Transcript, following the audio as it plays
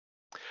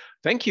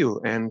Thank you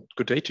and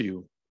good day to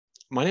you.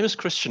 My name is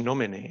Christian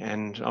Nomine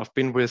and I've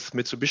been with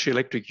Mitsubishi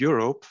Electric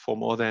Europe for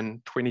more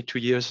than 22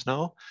 years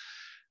now.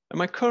 And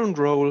my current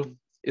role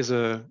is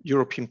a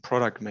European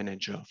product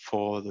manager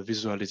for the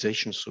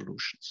visualization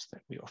solutions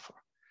that we offer.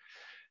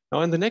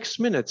 Now, in the next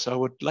minutes, I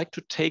would like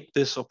to take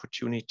this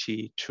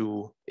opportunity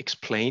to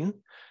explain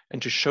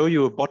and to show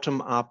you a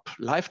bottom-up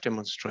live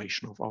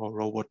demonstration of our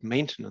robot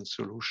maintenance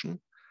solution.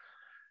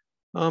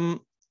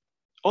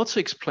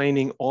 Also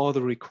explaining all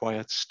the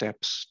required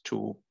steps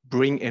to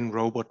bring in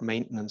robot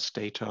maintenance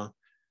data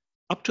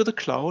up to the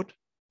cloud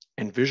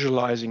and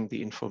visualizing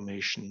the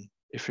information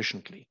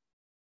efficiently.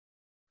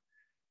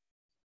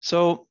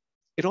 So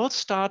it all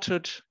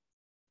started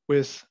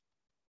with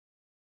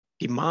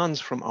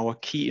demands from our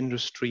key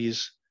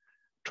industries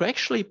to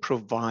actually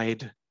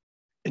provide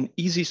an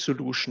easy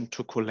solution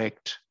to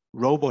collect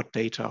robot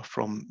data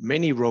from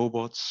many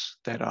robots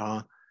that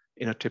are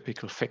in a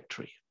typical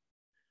factory.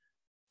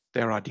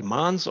 There are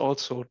demands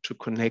also to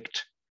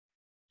connect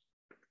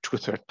to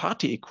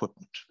third-party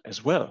equipment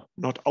as well,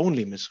 not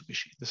only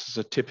Mitsubishi. This is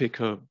a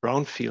typical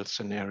brownfield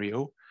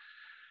scenario.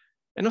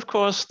 And of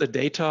course, the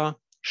data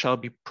shall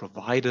be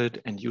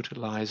provided and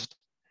utilized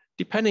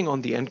depending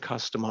on the end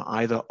customer,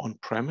 either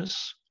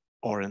on-premise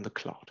or in the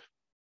cloud.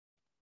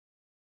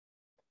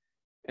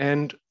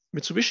 And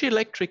Mitsubishi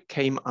Electric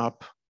came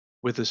up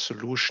with a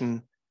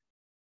solution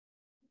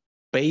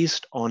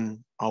based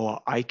on our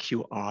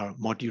IQR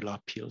modular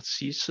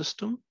PLC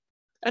system,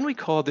 and we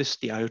call this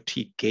the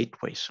IoT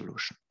Gateway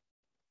solution.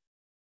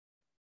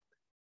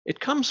 It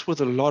comes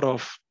with a lot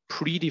of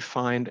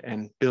predefined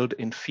and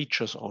built-in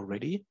features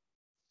already.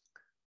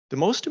 The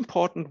most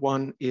important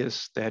one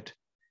is that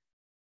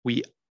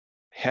we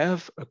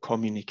have a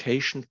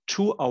communication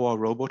to our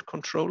robot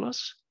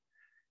controllers,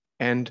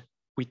 and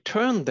we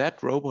turn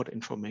that robot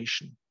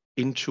information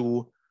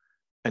into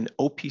an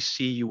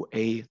OPC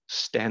UA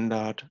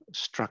standard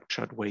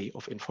structured way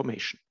of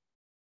information.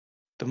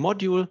 The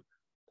module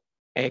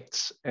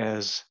acts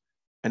as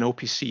an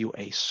OPC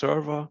UA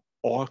server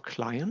or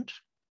client.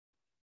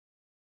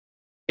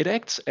 It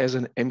acts as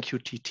an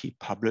MQTT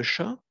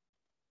publisher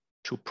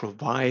to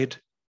provide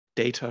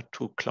data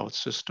to cloud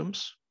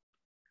systems,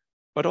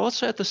 but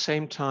also at the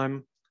same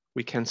time,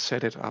 we can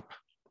set it up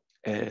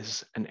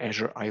as an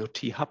Azure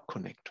IoT Hub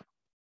connector.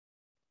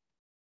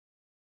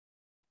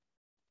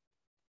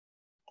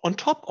 On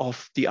top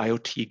of the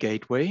IoT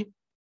Gateway,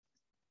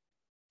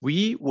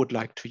 we would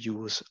like to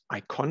use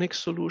iconic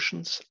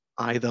solutions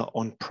either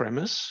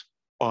on-premise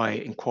by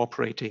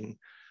incorporating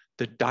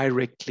the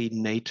directly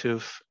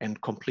native and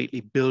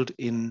completely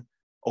built-in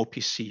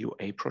OPC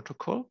UA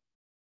protocol.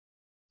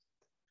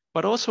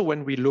 But also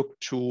when we look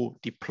to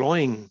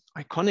deploying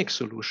iconic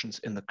solutions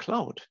in the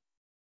cloud,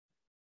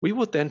 we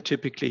would then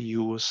typically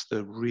use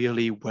the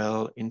really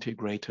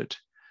well-integrated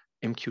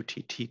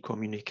MQTT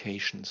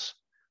communications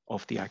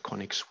of the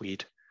iconic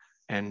suite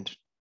and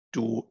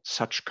do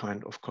such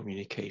kind of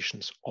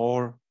communications,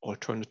 or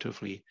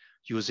alternatively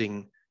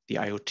using the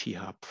IoT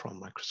Hub from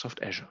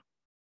Microsoft Azure.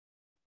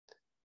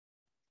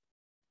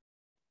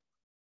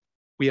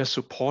 We are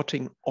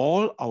supporting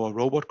all our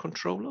robot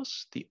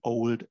controllers, the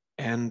old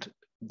and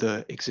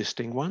the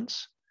existing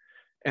ones.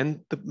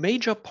 And the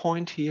major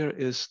point here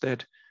is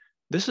that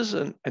this is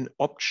an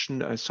option,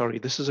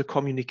 this is a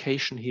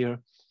communication here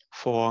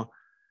for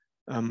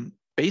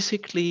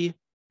basically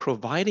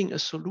providing a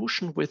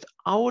solution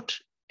without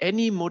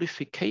any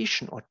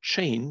modification or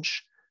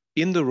change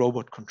in the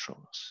robot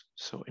controllers.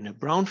 So in a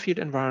brownfield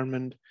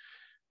environment,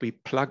 we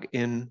plug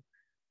in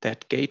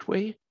that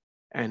gateway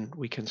and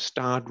we can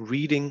start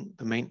reading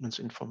the maintenance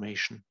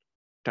information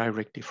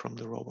directly from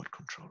the robot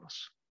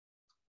controllers.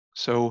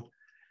 So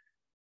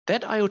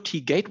that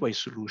IoT Gateway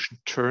solution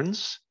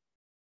turns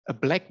a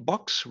black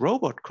box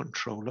robot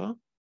controller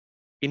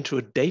into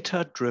a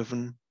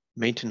data-driven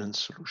maintenance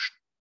solution.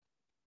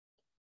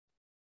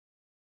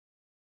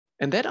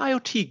 And that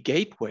IoT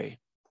Gateway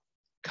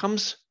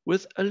comes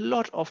with a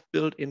lot of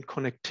built-in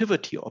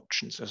connectivity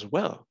options as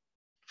well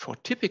for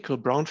typical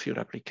brownfield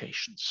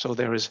applications. So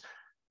there is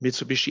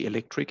Mitsubishi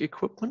Electric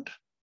equipment.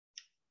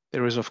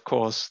 There is, of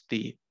course,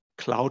 the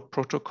cloud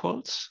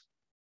protocols.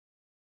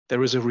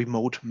 There is a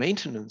remote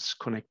maintenance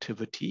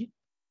connectivity.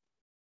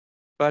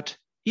 But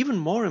even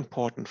more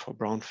important for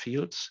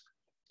brownfields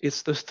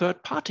is the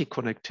third-party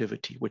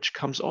connectivity, which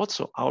comes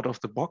also out of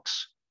the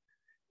box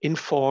in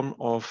form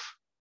of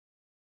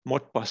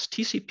Modbus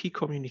TCP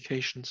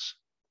communications,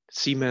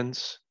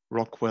 Siemens,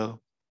 Rockwell,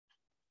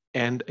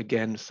 and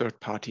again,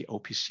 third-party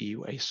OPC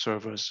UA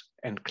servers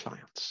and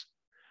clients.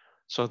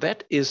 So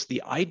that is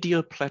the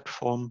ideal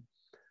platform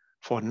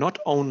for not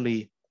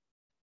only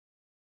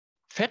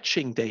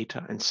fetching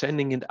data and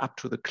sending it up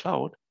to the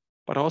cloud,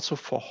 but also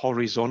for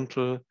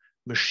horizontal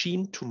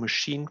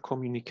machine-to-machine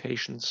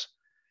communications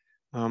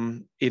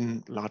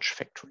in large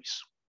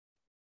factories.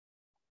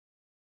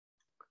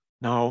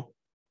 Now,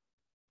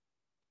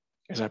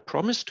 as I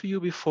promised to you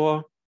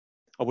before,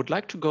 I would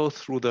like to go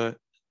through the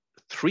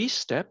 3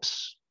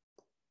 steps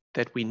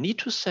that we need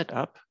to set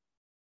up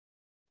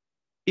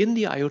in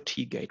the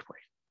IoT Gateway.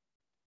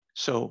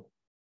 So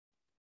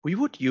we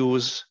would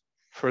use,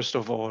 first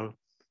of all,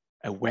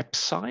 a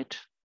website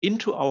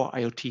into our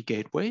IoT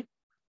gateway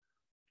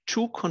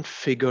to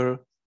configure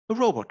a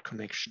robot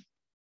connection.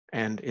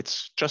 And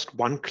it's just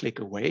one click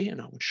away, and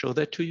I will show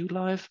that to you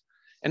live.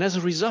 And as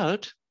a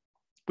result,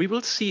 we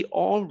will see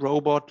all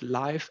robot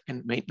live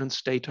and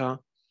maintenance data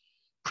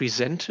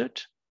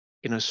presented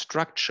in a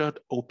structured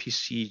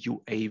OPC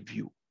UA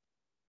view.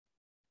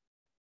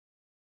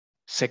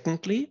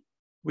 Secondly,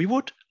 we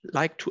would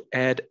like to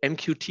add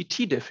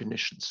MQTT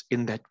definitions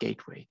in that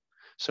gateway.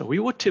 So we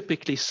would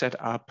typically set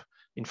up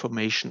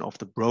information of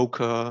the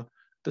broker,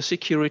 the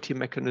security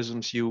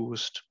mechanisms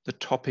used, the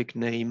topic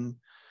name,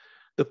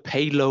 the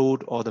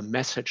payload or the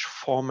message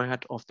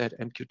format of that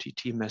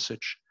MQTT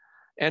message,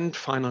 and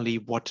finally,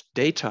 what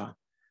data,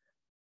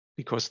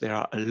 because there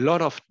are a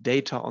lot of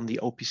data on the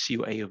OPC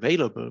UA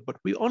available, but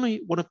we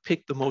only want to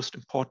pick the most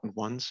important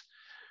ones,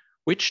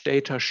 which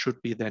data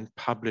should be then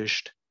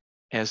published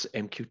as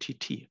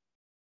MQTT.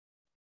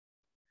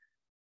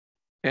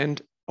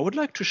 And I would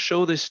like to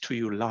show this to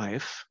you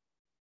live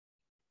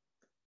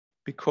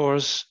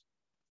because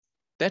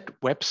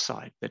that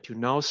website that you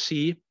now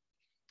see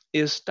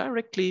is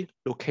directly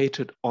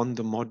located on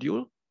the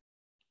module.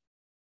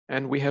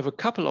 And we have a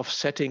couple of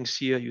settings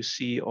here. You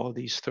see all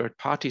these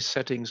third-party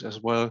settings as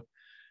well.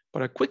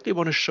 But I quickly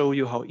want to show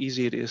you how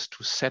easy it is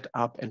to set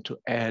up and to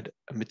add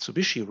a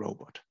Mitsubishi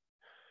robot.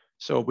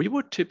 So we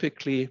would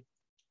typically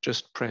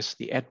just press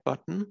the Add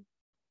button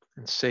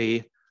and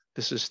say,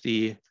 this is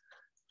the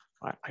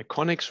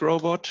Iconics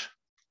robot.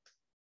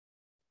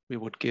 We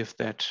would give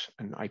that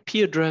an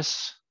IP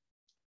address.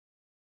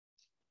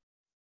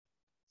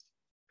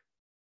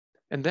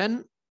 And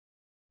then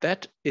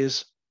that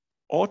is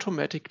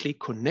automatically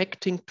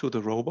connecting to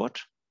the robot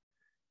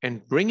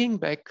and bringing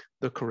back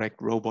the correct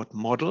robot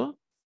model,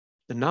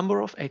 the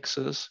number of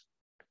axes,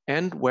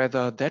 and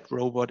whether that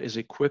robot is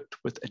equipped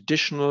with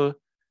additional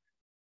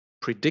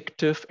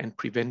predictive and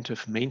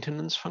preventive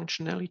maintenance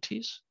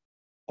functionalities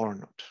or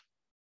not.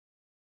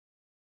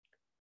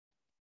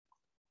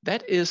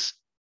 That is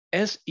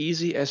as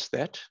easy as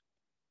that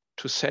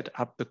to set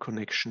up the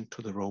connection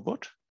to the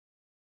robot,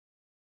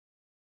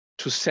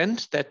 to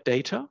send that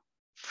data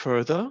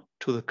further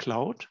to the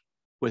cloud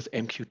with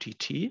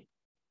MQTT.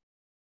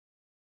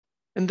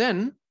 And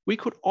then we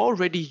could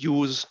already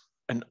use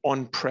an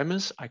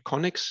on-premise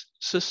Iconics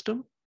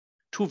system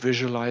to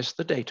visualize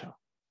the data.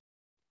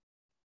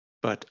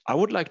 But I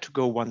would like to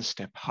go one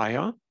step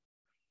higher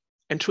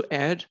and to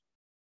add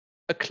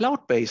a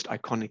cloud-based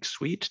Iconics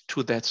suite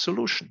to that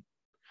solution.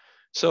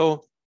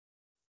 So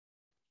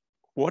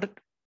what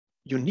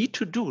you need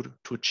to do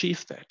to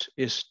achieve that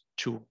is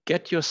to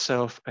get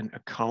yourself an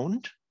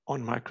account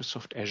on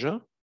Microsoft Azure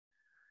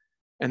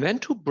and then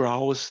to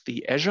browse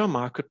the Azure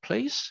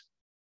Marketplace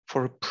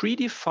for a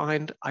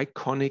predefined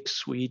Iconics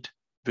suite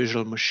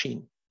visual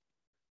machine.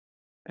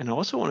 And I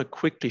also want to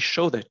quickly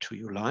show that to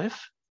you live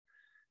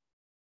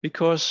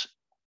because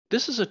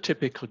this is a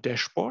typical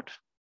dashboard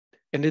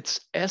and it's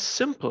as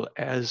simple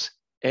as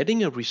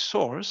adding a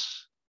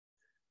resource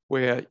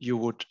where you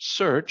would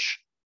search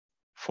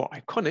for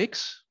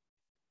Iconics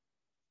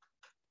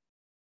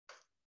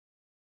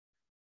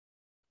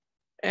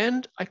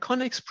and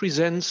Iconics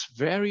presents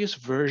various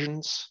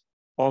versions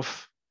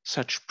of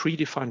such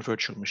predefined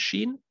virtual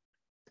machine.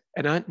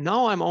 And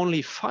now I'm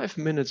only 5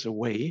 minutes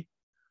away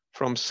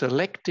from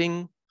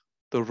selecting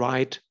the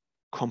right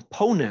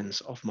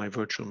components of my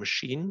virtual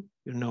machine,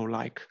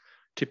 like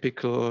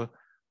typical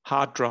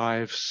hard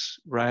drives,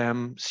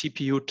 RAM,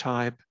 CPU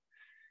type.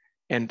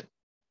 And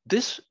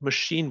this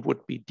machine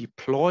would be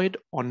deployed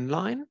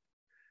online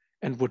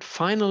and would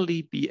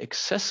finally be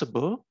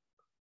accessible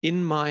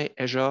in my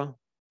Azure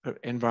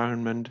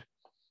environment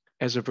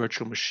as a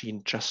virtual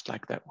machine, just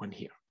like that one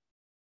here.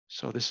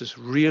 So this is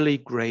really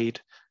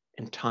great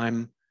and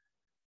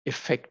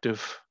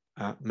time-effective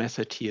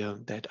method here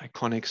that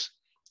Iconics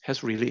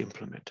has really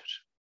implemented.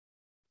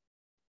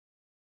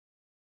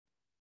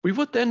 We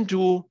would then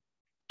do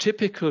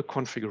typical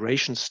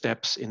configuration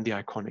steps in the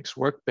Iconics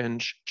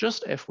workbench,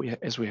 just as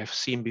we have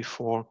seen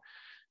before.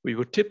 We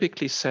would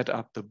typically set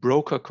up the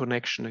broker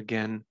connection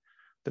again,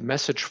 the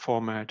message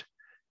format,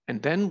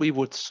 and then we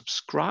would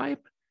subscribe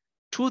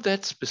to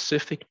that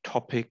specific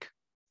topic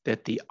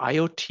that the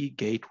IoT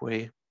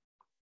gateway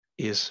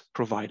is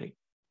providing.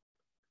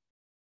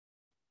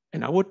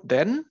 And I would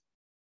then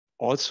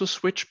also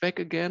switch back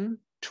again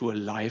to a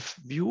live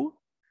view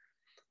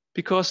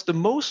because the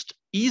most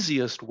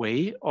easiest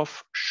way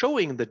of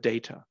showing the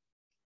data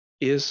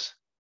is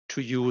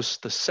to use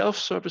the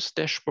self-service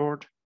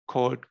dashboard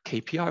called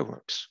KPI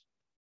Works.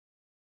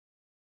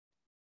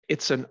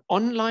 It's an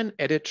online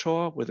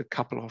editor with a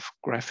couple of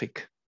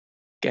graphic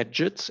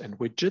gadgets and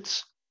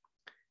widgets,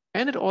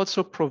 and it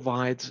also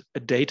provides a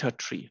data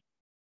tree.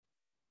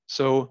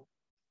 So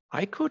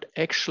I could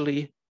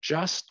actually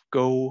just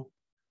go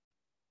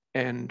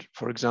and,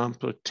 for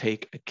example,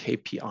 take a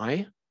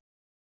KPI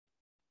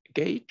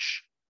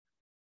gauge,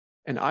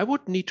 and I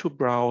would need to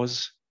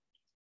browse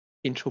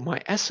into my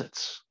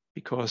assets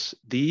because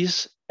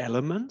these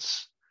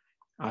elements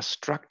are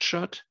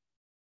structured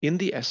in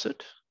the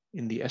asset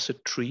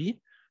tree.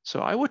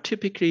 So I would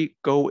typically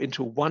go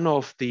into one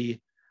of the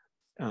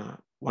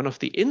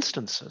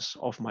instances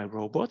of my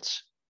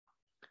robots.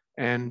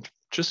 And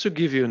just to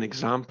give you an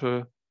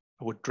example,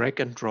 I would drag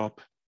and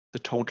drop the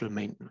total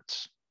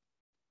maintenance.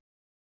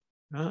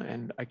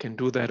 And I can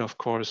do that, of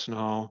course,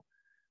 now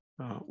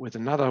with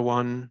another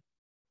one,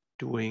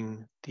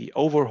 doing the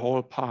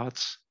overhaul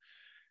parts.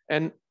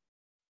 And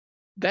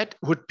that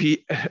would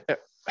be,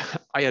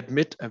 I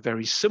admit, a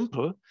very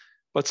simple,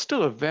 but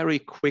still a very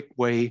quick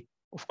way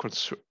of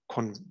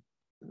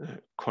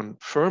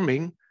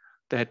confirming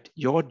that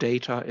your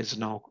data is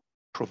now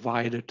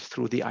provided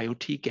through the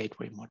IoT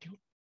Gateway module.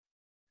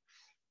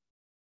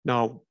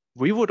 Now,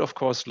 we would, of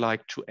course,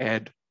 like to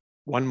add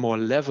one more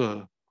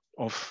level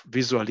of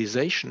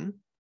visualization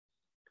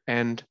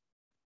and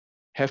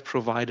have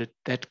provided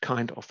that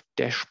kind of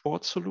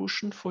dashboard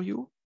solution for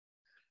you.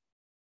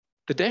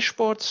 The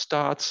dashboard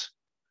starts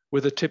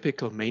with a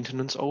typical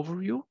maintenance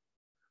overview,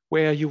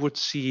 where you would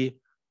see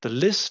the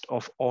list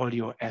of all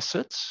your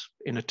assets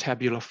in a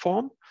tabular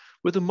form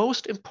with the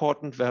most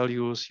important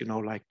values,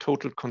 like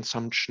total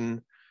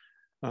consumption,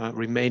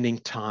 remaining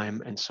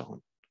time, and so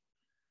on.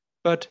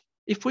 But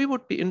if we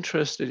would be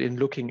interested in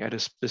looking at a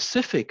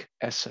specific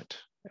asset,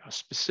 a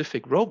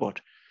specific robot,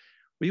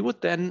 we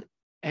would then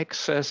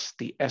access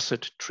the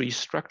asset tree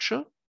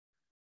structure.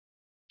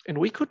 And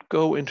we could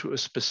go into a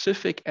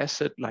specific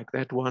asset like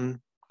that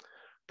one,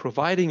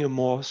 providing a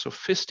more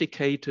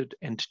sophisticated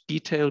and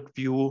detailed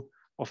view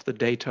of the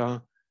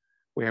data,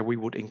 where we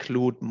would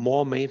include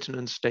more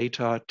maintenance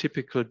data,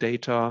 typical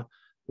data,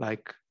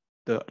 like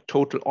the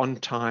total on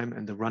time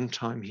and the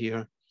runtime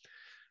here,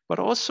 but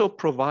also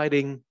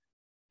providing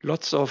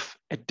lots of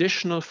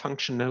additional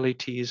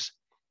functionalities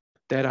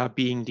that are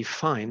being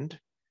defined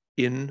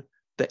in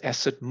the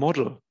asset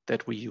model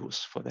that we use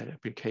for that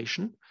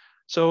application.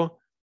 So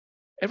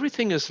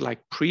everything is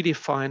like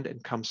predefined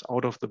and comes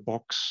out of the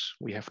box.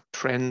 We have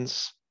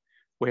trends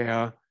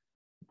where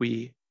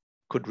we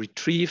could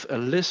retrieve a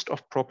list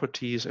of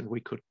properties and we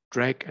could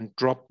drag and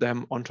drop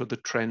them onto the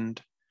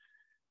trend.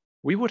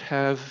 We would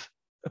have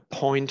a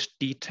point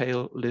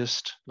detail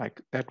list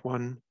like that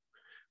one,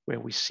 where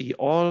we see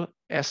all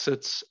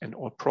assets and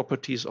all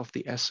properties of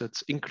the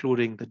assets,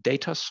 including the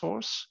data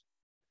source.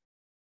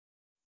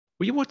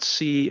 We would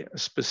see a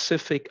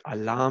specific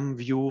alarm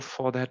view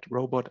for that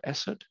robot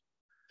asset.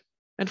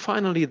 And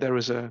finally, there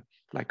is a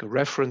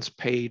reference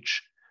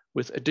page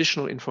with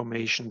additional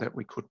information that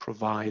we could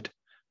provide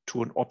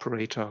to an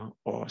operator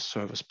or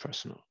service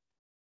personnel.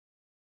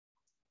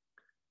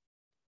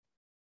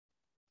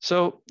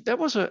 So that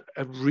was a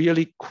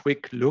really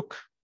quick look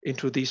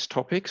into these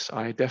topics.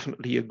 I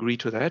definitely agree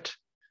to that.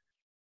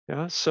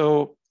 Yeah,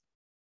 so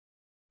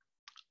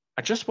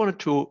I just wanted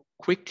to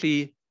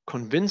quickly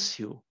convince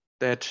you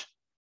that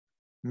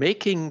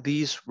making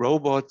these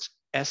robots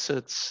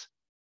assets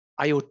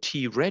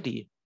IoT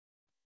ready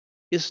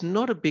is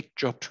not a big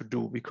job to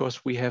do,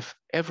 because we have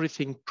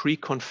everything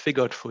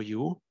pre-configured for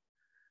you.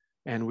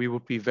 And we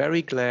would be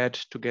very glad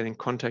to get in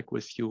contact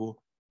with you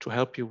to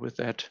help you with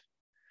that.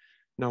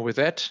 Now with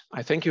that,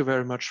 I thank you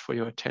very much for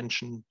your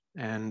attention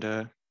and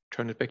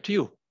turn it back to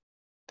you.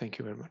 Thank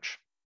you very much.